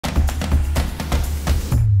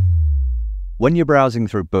When you're browsing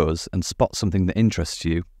through Buzz and spot something that interests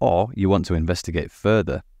you, or you want to investigate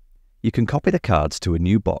further, you can copy the cards to a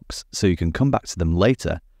new box so you can come back to them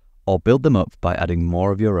later, or build them up by adding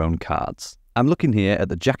more of your own cards. I'm looking here at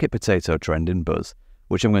the jacket potato trend in Buzz,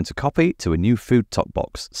 which I'm going to copy to a new food top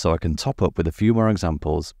box so I can top up with a few more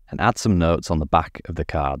examples and add some notes on the back of the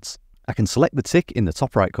cards. I can select the tick in the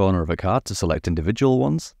top right corner of a card to select individual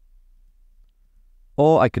ones,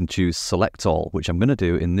 or I can choose Select All, which I'm going to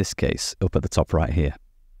do in this case up at the top right here.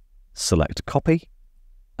 Select Copy,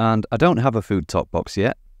 and I don't have a food top box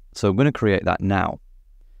yet, so I'm going to create that now.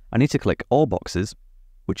 I need to click All Boxes,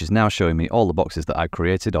 which is now showing me all the boxes that I've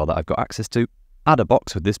created or that I've got access to. Add a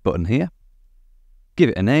box with this button here, give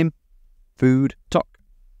it a name, Food Top,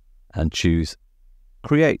 and choose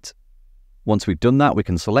Create. Once we've done that, we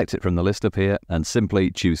can select it from the list up here and simply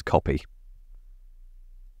choose Copy.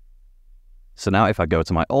 So now if I go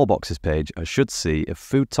to my All Boxes page, I should see a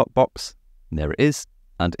food top box, and there it is,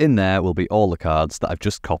 and in there will be all the cards that I've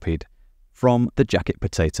just copied from the jacket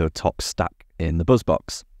potato top stack in the Buzz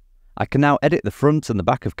box. I can now edit the front and the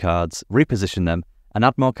back of cards, reposition them, and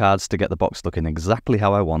add more cards to get the box looking exactly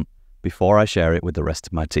how I want before I share it with the rest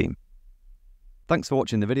of my team. Thanks for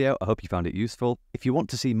watching the video, I hope you found it useful. If you want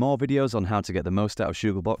to see more videos on how to get the most out of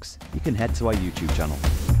Shooglebox, you can head to our YouTube channel.